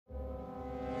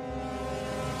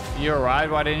You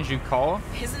arrived? Why didn't you call?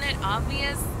 Isn't it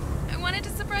obvious? I wanted to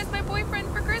surprise my boyfriend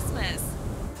for Christmas.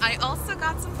 I also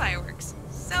got some fireworks.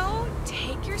 So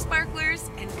take your sparklers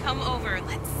and come over.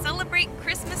 Let's celebrate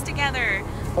Christmas together.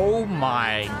 Oh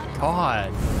my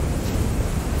god.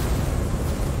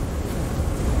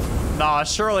 Nah,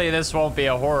 surely this won't be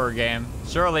a horror game.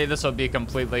 Surely this will be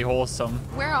completely wholesome.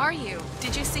 Where are you?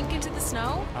 Did you sink into the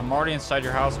snow? I'm already inside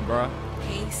your house, bro.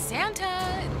 Hey,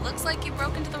 Santa. It looks like you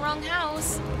broke into the wrong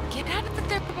house. Get out of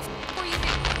there before you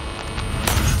get...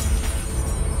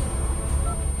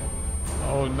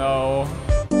 Oh no.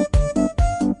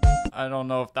 I don't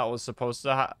know if that was supposed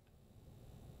to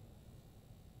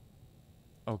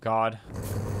Oh god.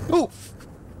 Oof.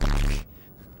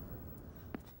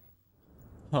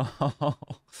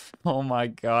 Oh my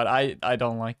god. I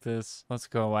don't like this. Let's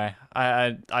go away.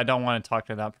 I don't want to talk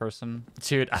to that person.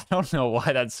 Dude, I don't know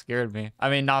why that scared me. I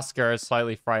mean, not scared,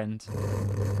 slightly frightened.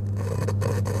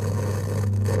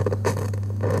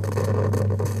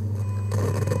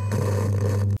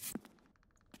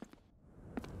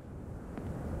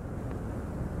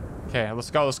 Okay,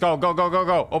 let's go, let's go, go, go, go,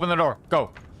 go. Open the door, go.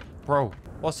 Bro,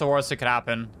 what's the worst that could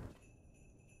happen?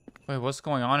 Wait, what's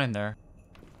going on in there?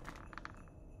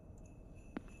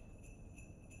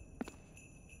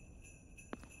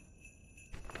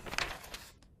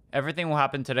 Everything will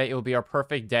happen today. It will be our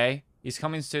perfect day. He's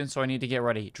coming soon, so I need to get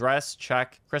ready. Dress,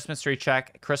 check. Christmas tree,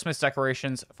 check. Christmas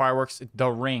decorations, fireworks, the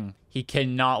ring. He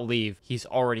cannot leave. He's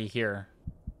already here.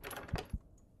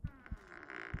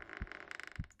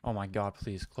 Oh my god,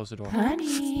 please, close the door.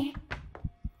 Honey,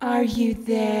 are you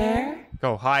there?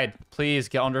 Go, hide. Please,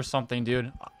 get under something,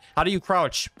 dude. How do you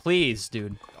crouch? Please,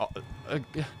 dude.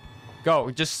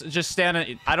 Go, just stand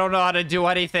in. I don't know how to do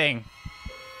anything.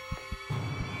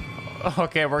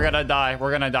 Okay, we're gonna die.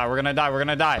 We're gonna die. We're gonna die. We're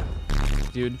gonna die.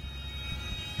 Dude.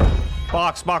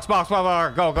 Box, box, box, box,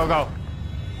 box. Go, go, go.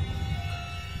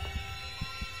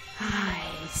 I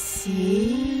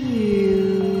see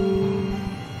you.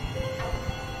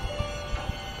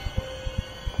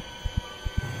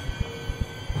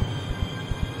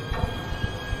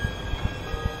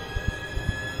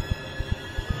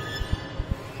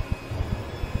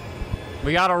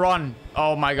 We gotta run.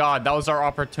 Oh my god, that was our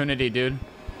opportunity, dude.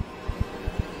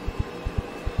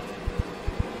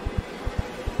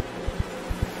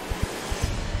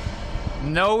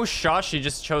 No shot. She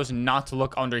just chose not to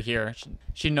look under here.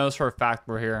 She knows for a fact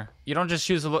we're here. You don't just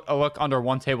choose a look under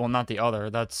one table and not the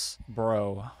other. That's...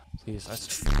 Bro. Please.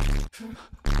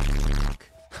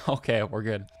 Okay, we're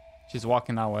good. She's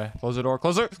walking that way. Close the door.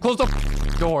 Close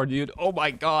the door, dude. Oh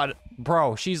my god.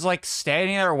 Bro, she's like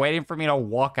standing there waiting for me to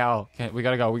walk out. Okay, we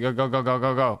gotta go. We gotta go, go, go,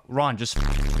 go, go. Run. Just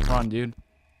run, dude.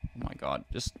 Oh my god.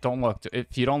 Just don't look.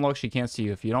 If you don't look, she can't see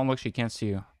you. If you don't look, she can't see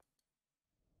you.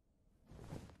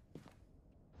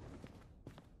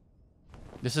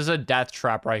 This is a death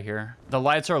trap right here. The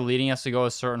lights are leading us to go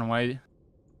a certain way.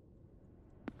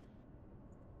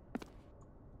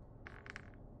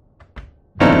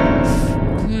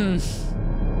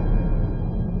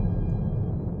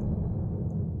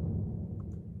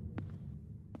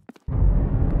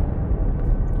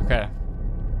 Okay.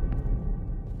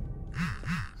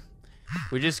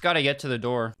 We just gotta get to the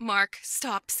door. Mark,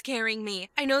 stop scaring me.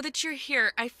 I know that you're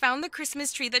here. I found the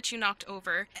Christmas tree that you knocked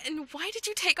over. And why did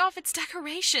you take off its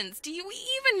decorations? Do you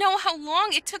even know how long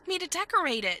it took me to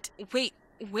decorate it? Wait,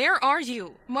 where are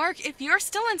you? Mark, if you're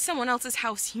still in someone else's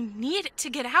house, you need to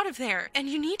get out of there. And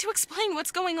you need to explain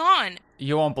what's going on.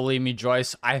 You won't believe me,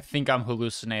 Joyce. I think I'm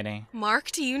hallucinating.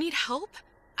 Mark, do you need help?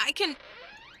 I can...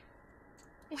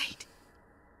 Wait.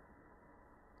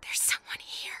 There's someone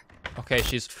here. Okay,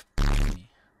 she's...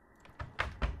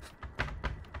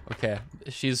 Okay,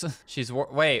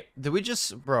 wait, did we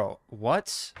just, bro,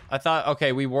 what? I thought,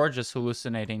 okay, we were just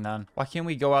hallucinating then. Why can't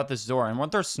we go out this door? And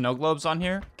weren't there snow globes on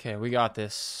here? Okay, we got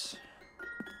this.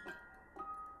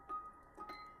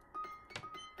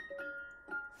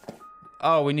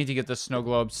 Oh, we need to get the snow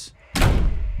globes.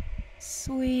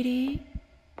 Sweetie,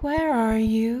 where are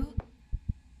you?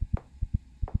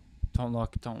 Don't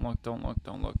look, don't look, don't look,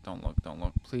 don't look, don't look, don't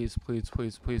look. Please, please,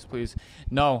 please, please, please.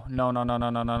 No, no, no, no, no,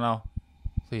 no, no, no.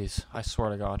 Please, I swear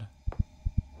to God.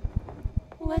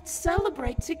 Let's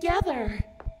celebrate together.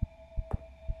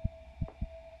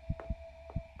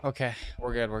 Okay,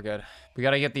 we're good, we're good. We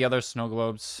gotta get the other snow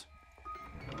globes.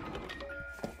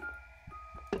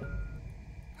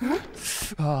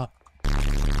 Huh?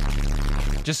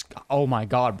 Just, oh my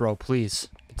God, bro, please.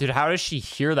 Dude, how does she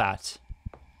hear that?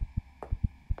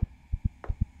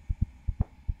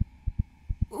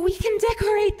 We can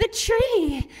decorate the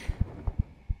tree.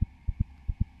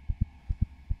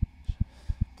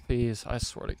 Please, I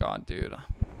swear to God, dude.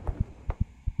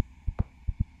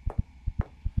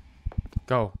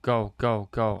 Go, go, go,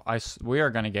 go. We are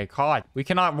gonna get caught. We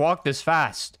cannot walk this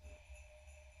fast.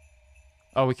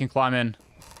 Oh, we can climb in.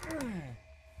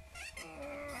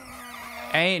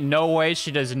 Ain't no way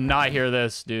she does not hear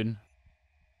this, dude.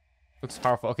 Looks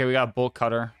powerful. Okay, we got a bolt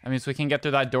cutter. That means we can get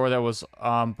through that door that was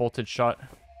bolted shut.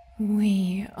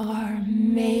 We are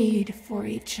made for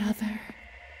each other.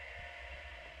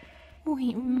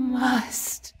 We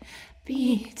must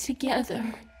be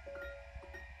together.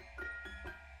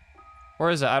 Where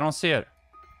is it? I don't see it.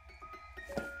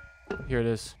 Here it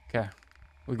is. Okay.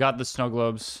 We got the snow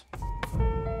globes.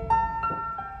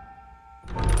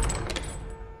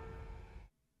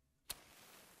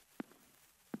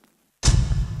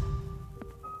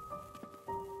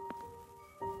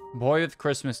 Boy with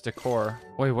Christmas decor.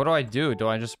 Wait, what do I do? Do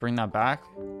I just bring that back?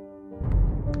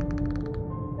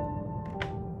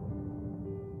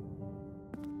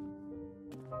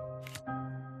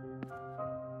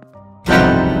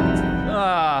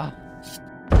 Ah.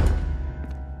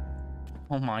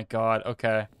 Oh my god,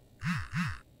 okay.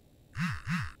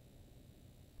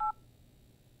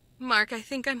 Mark, I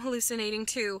think I'm hallucinating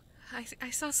too. I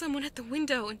saw someone at the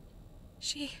window and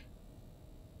she...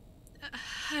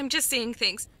 I'm just seeing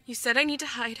things. You said I need to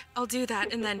hide. I'll do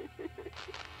that, and then...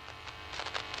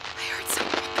 I heard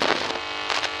someone.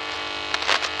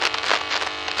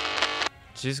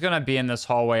 She's gonna be in this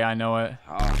hallway, I know it.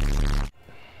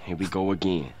 Here we go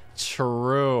again.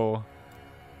 True.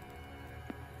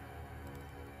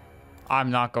 I'm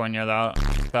not going near that.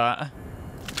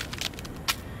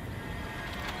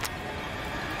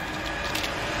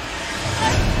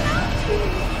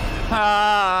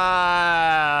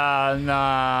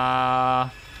 Nah.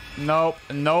 Nope,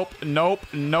 nope, nope,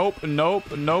 nope,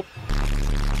 nope, nope.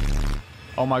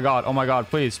 Oh my god,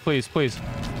 please, please, please.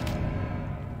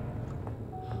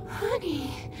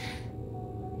 Honey,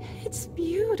 it's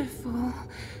beautiful.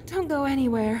 Don't go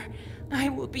anywhere. I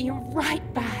will be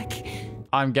right back.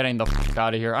 I'm getting the f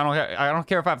out of here. I don't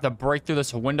care if I have to break through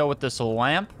this window with this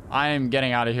lamp. I am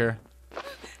getting out of here.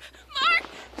 Mark!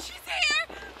 She's here!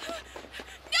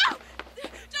 No!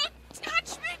 Don't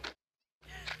touch me!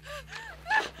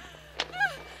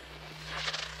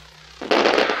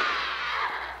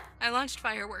 I launched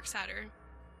fireworks at her.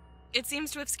 It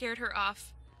seems to have scared her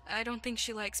off. I don't think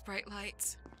she likes bright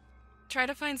lights. Try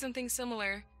to find something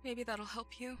similar. Maybe that'll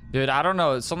help you. Dude, I don't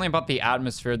know. Something about the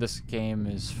atmosphere of this game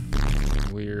is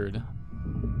weird.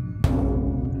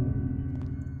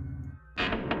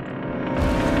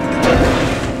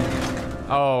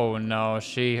 Oh no,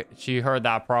 she heard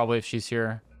that probably if she's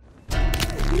here.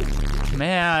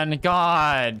 Man,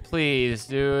 God, please,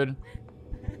 dude.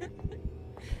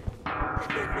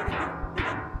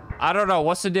 I don't know.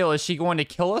 What's the deal? Is she going to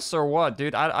kill us or what,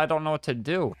 dude? I don't know what to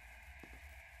do.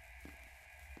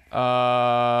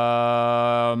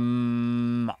 I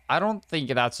don't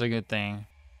think that's a good thing.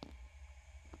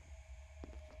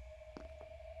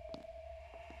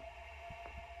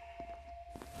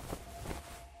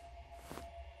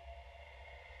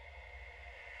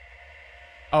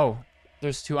 Oh,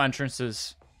 there's two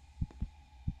entrances.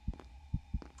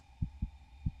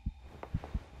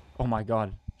 Oh my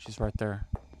god, she's right there.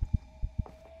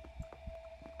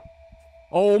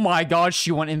 Oh my god,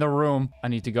 she went in the room. I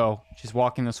need to go. She's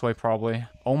walking this way probably.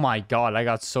 Oh my god, I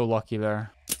got so lucky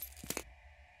there.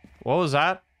 What was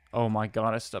that? Oh my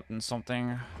god, I stepped in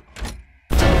something.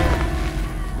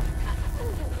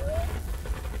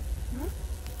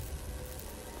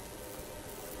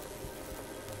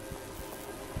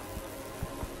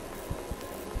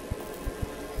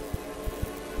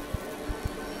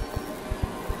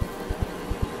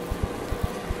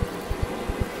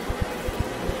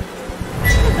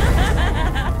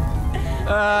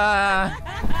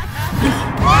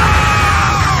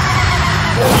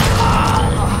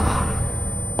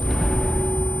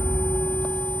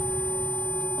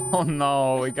 Oh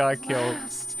no, we got killed.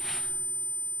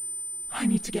 I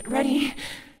need to get ready.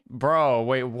 Bro,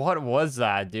 wait, what was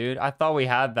that, dude? I thought we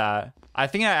had that. I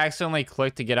think I accidentally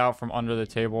clicked to get out from under the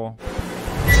table.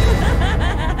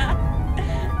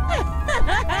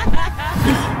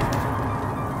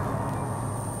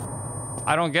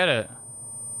 I don't get it.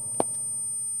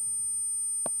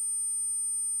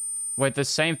 Wait, the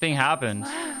same thing happened.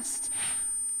 Last.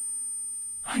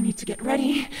 I need to get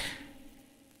ready.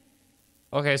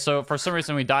 Okay, so for some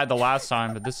reason we died the last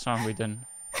time, but this time we didn't.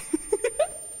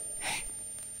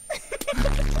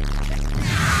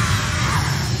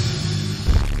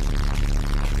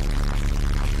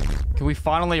 Can we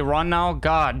finally run now?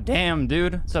 God damn,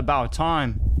 dude. It's about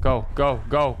time. Go, go,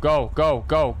 go, go, go,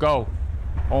 go, go.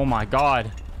 Oh my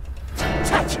god.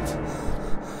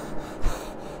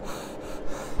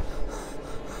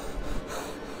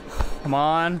 Come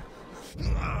on.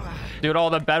 Dude, all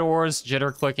the Bed Wars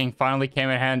jitter clicking finally came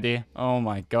in handy. Oh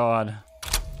my god.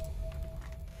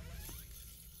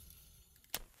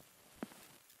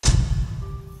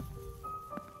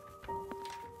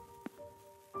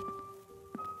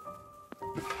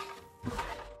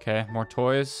 Okay, more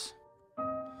toys.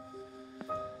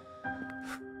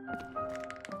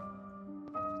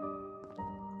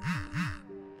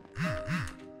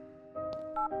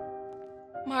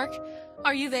 Mark,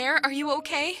 are you there? Are you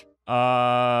okay?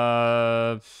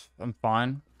 I'm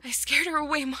fine. I scared her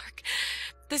away, Mark.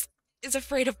 This is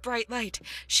afraid of bright light.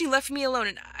 She left me alone,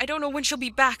 and I don't know when she'll be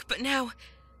back, but now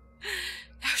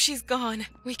she's gone.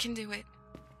 We can do it.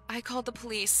 I called the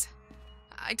police.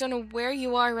 I don't know where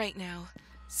you are right now,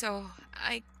 so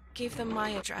I gave them my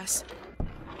address.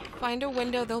 Find a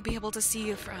window they'll be able to see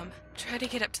you from. Try to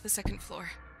get up to the second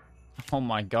floor. Oh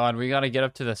my god, we gotta get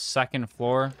up to the second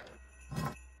floor.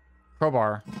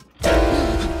 Crowbar.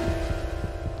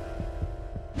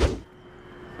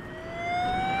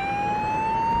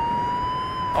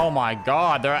 Oh my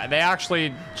god, they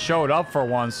actually showed up for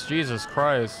once. Jesus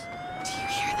Christ. Do you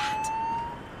hear that?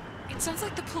 It sounds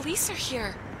like the police are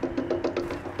here.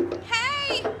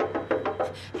 Hey!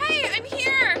 Hey, I'm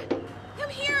here! Come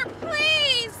here,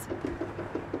 please!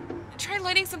 Try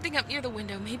lighting something up near the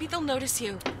window. Maybe they'll notice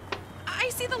you. I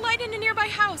see the light in a nearby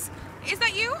house. Is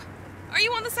that you? Are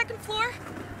you on the second floor?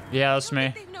 Yeah, that's me. I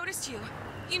don't think they've noticed you.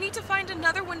 You need to find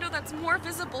another window that's more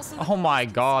visible so Oh my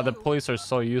god, the police are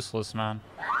so useless, man.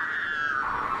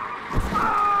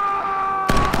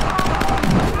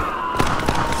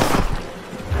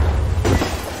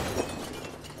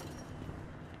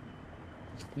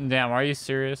 Damn, are you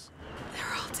serious?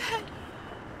 They're all dead.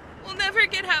 We'll never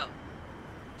get out.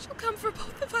 She'll come for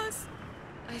both of us.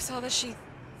 I saw that she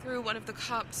threw one of the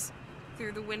cops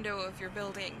through the window of your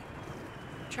building.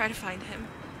 Try to find him.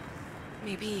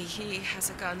 Maybe he has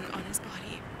a gun on his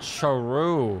body.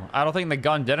 True. I don't think the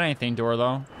gun did anything to her,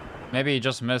 though. Maybe he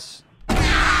just missed.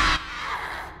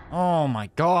 Oh my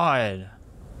god.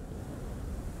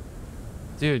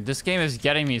 Dude, this game is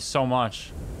getting me so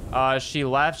much. She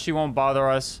left. She won't bother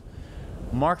us.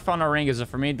 Mark found a ring. Is it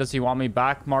for me? Does he want me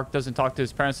back? Mark doesn't talk to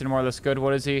his parents anymore. That's good.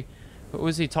 What is he? Who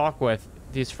does he talk with?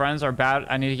 These friends are bad.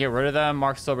 I need to get rid of them.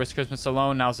 Mark celebrates Christmas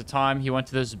alone. Now's the time. He went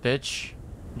to this bitch.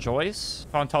 Joyce?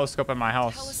 Found a telescope at my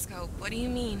house. Telescope? What do you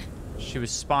mean? She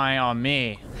was spying on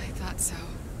me. I thought so.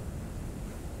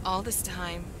 All this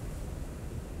time,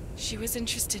 she was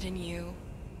interested in you,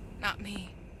 not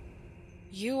me.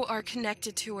 You are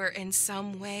connected to her in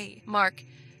some way. Mark,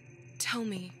 tell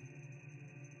me,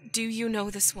 do you know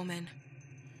this woman?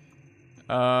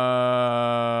 Yeah.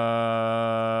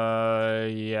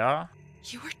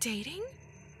 You were dating?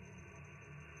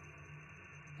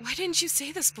 Why didn't you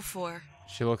say this before?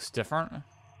 She looks different.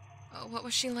 What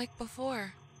was she like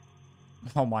before?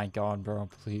 Oh my god, bro,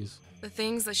 please. The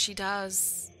things that she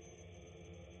does,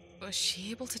 was she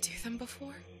able to do them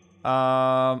before?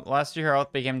 Last year her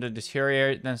health began to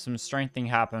deteriorate, then some strange thing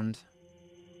happened.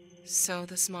 So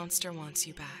this monster wants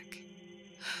you back.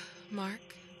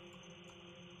 Mark,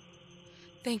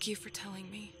 thank you for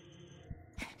telling me.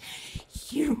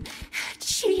 You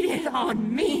cheated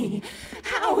on me.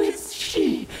 How is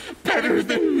she better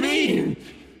than me?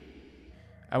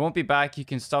 I won't be back. You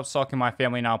can stop stalking my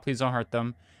family now. Please don't hurt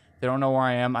them. They don't know where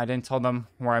I am. I didn't tell them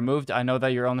where I moved. I know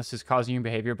that your illness is causing your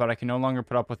behavior, but I can no longer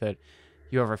put up with it.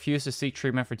 You have refused to seek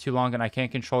treatment for too long, and I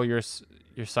can't control your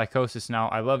psychosis now.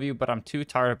 I love you, but I'm too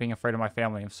tired of being afraid of my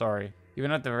family. I'm sorry.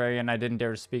 Even at the very end, I didn't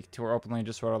dare to speak to her openly and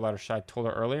just wrote a letter. Should I have told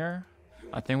her earlier?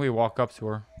 I think we walk up to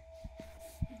her.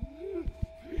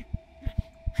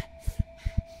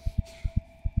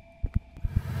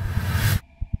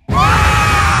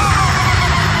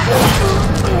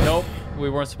 Nope, we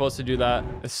weren't supposed to do that.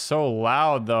 It's so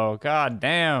loud, though. God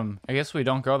damn. I guess we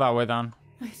don't go that way, then.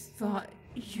 I thought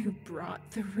you brought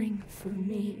the ring for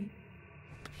me.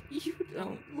 You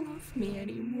don't love me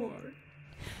anymore.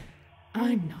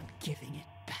 I'm not giving it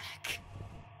back.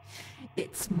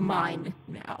 It's mine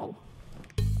now.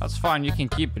 That's fine. You can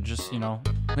keep it. Just, you know,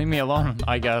 leave me alone,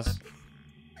 I guess.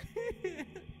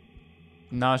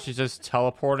 Now she's just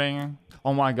teleporting.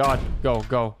 Oh my god. Go,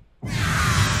 go.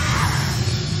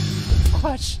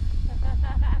 Watch.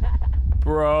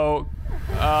 Bro.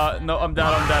 No, I'm dead,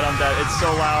 I'm dead, I'm dead. It's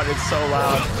so loud, it's so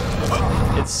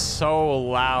loud. It's so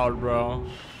loud, bro.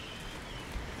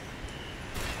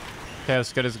 Okay,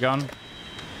 let's get his gun.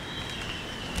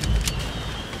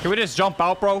 Can we just jump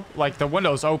out, bro? Like, the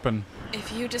window's open.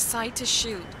 If you decide to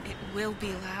shoot, it will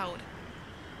be loud.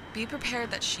 Be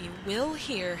prepared that she will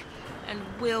hear and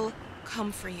will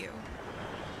come for you.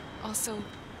 Also,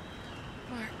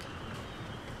 Mark,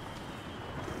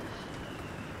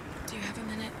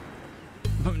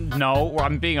 No,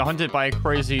 I'm being hunted by a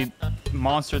crazy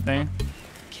monster thing.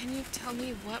 Can you tell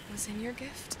me what was in your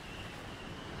gift?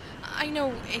 I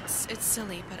know it's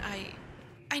silly, but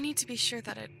I need to be sure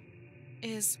that it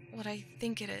is what I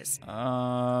think it is.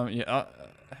 Yeah,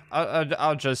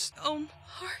 I'll just... Oh,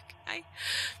 Mark,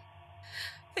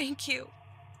 thank you.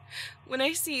 When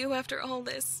I see you after all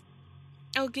this,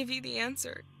 I'll give you the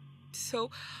answer. So,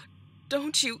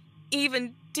 don't you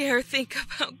even dare think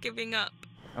about giving up.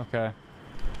 Okay.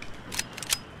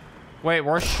 Wait,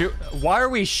 why are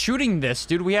we shooting this,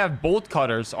 dude? We have bolt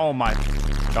cutters. Oh my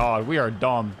god, we are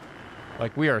dumb.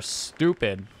 Like, we are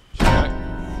stupid.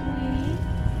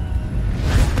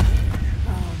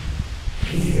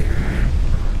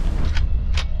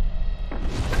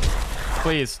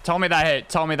 Please, tell me that hit.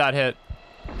 Tell me that hit.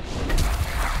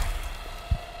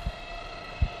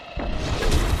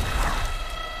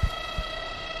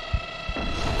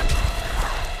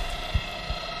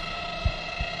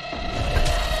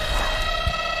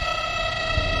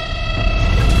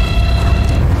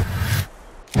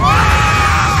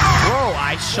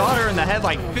 Shot her in the head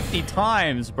like 50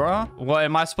 times, bro. What,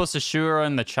 am I supposed to shoot her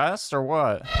in the chest or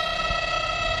what?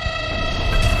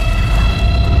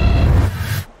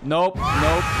 Nope,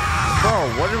 nope. Bro,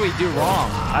 what did we do wrong?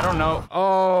 I don't know.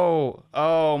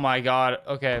 Oh my god.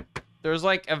 Okay. There's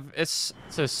like, it's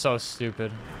just so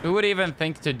stupid. Who would even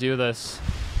think to do this?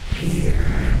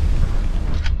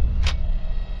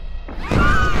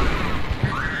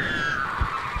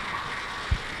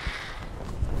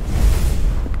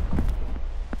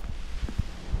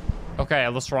 Okay,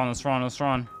 let's run.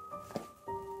 All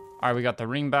right, we got the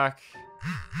ring back.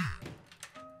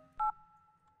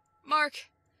 Mark,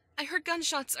 I heard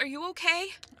gunshots. Are you okay?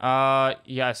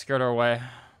 Yeah, I scared her away.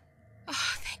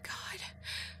 Oh, thank God.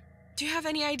 Do you have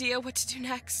any idea what to do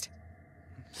next?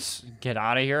 Just get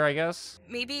out of here, I guess.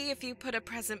 Maybe if you put a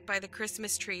present by the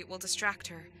Christmas tree, it will distract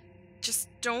her. Just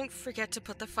don't forget to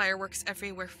put the fireworks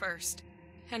everywhere first.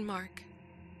 And Mark,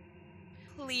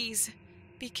 please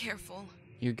be careful.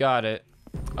 You got it.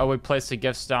 Oh, we placed the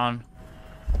gifts down.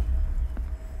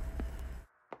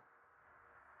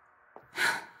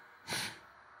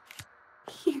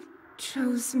 You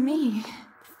chose me.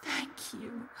 Thank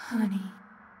you, honey.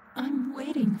 I'm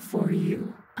waiting for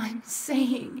you. I'm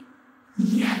saying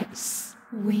yes.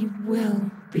 We will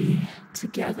be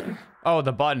together. Oh,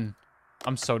 the button.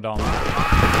 I'm so dumb.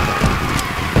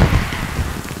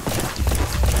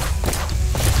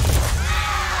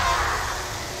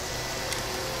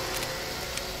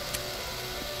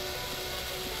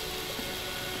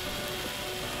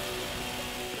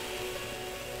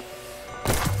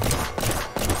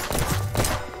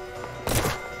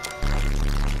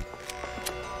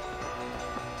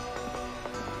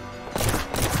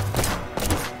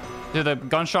 Dude, the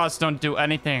gunshots don't do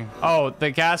anything. Oh,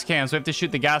 the gas cans. We have to shoot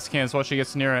the gas cans while she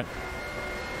gets near it.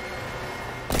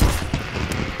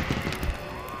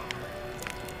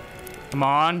 Come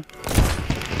on.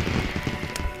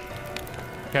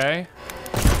 Okay.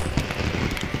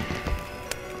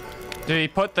 Dude, he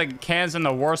put the cans in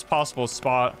the worst possible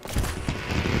spot.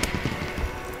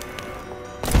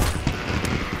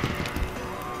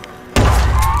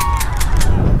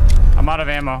 I'm out of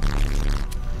ammo.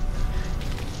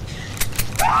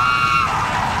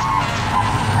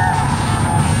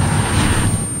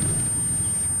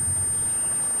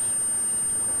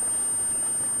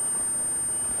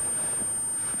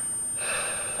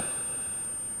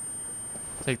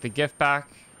 Take the gift back.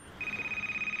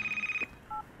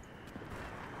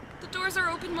 The doors are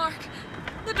open, Mark.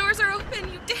 The doors are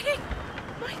open. You did it.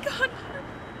 My God, Mark.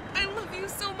 I love you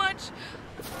so much.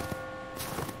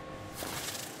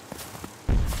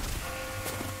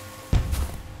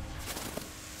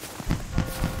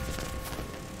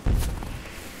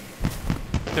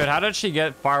 Dude, how did she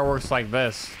get fireworks like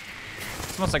this?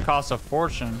 This must have cost a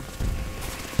fortune.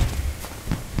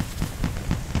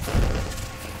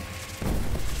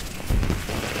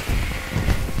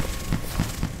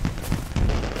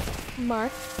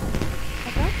 Mark,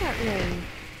 about that ring.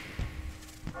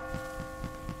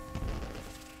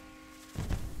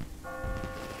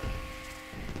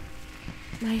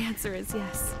 My answer is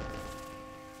yes.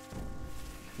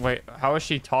 Wait, how is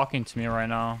she talking to me right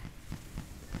now?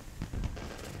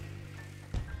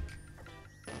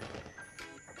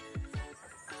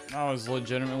 That was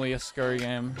legitimately a scary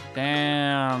game.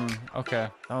 Damn. Okay,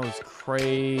 that was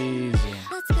crazy.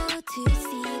 Let's go.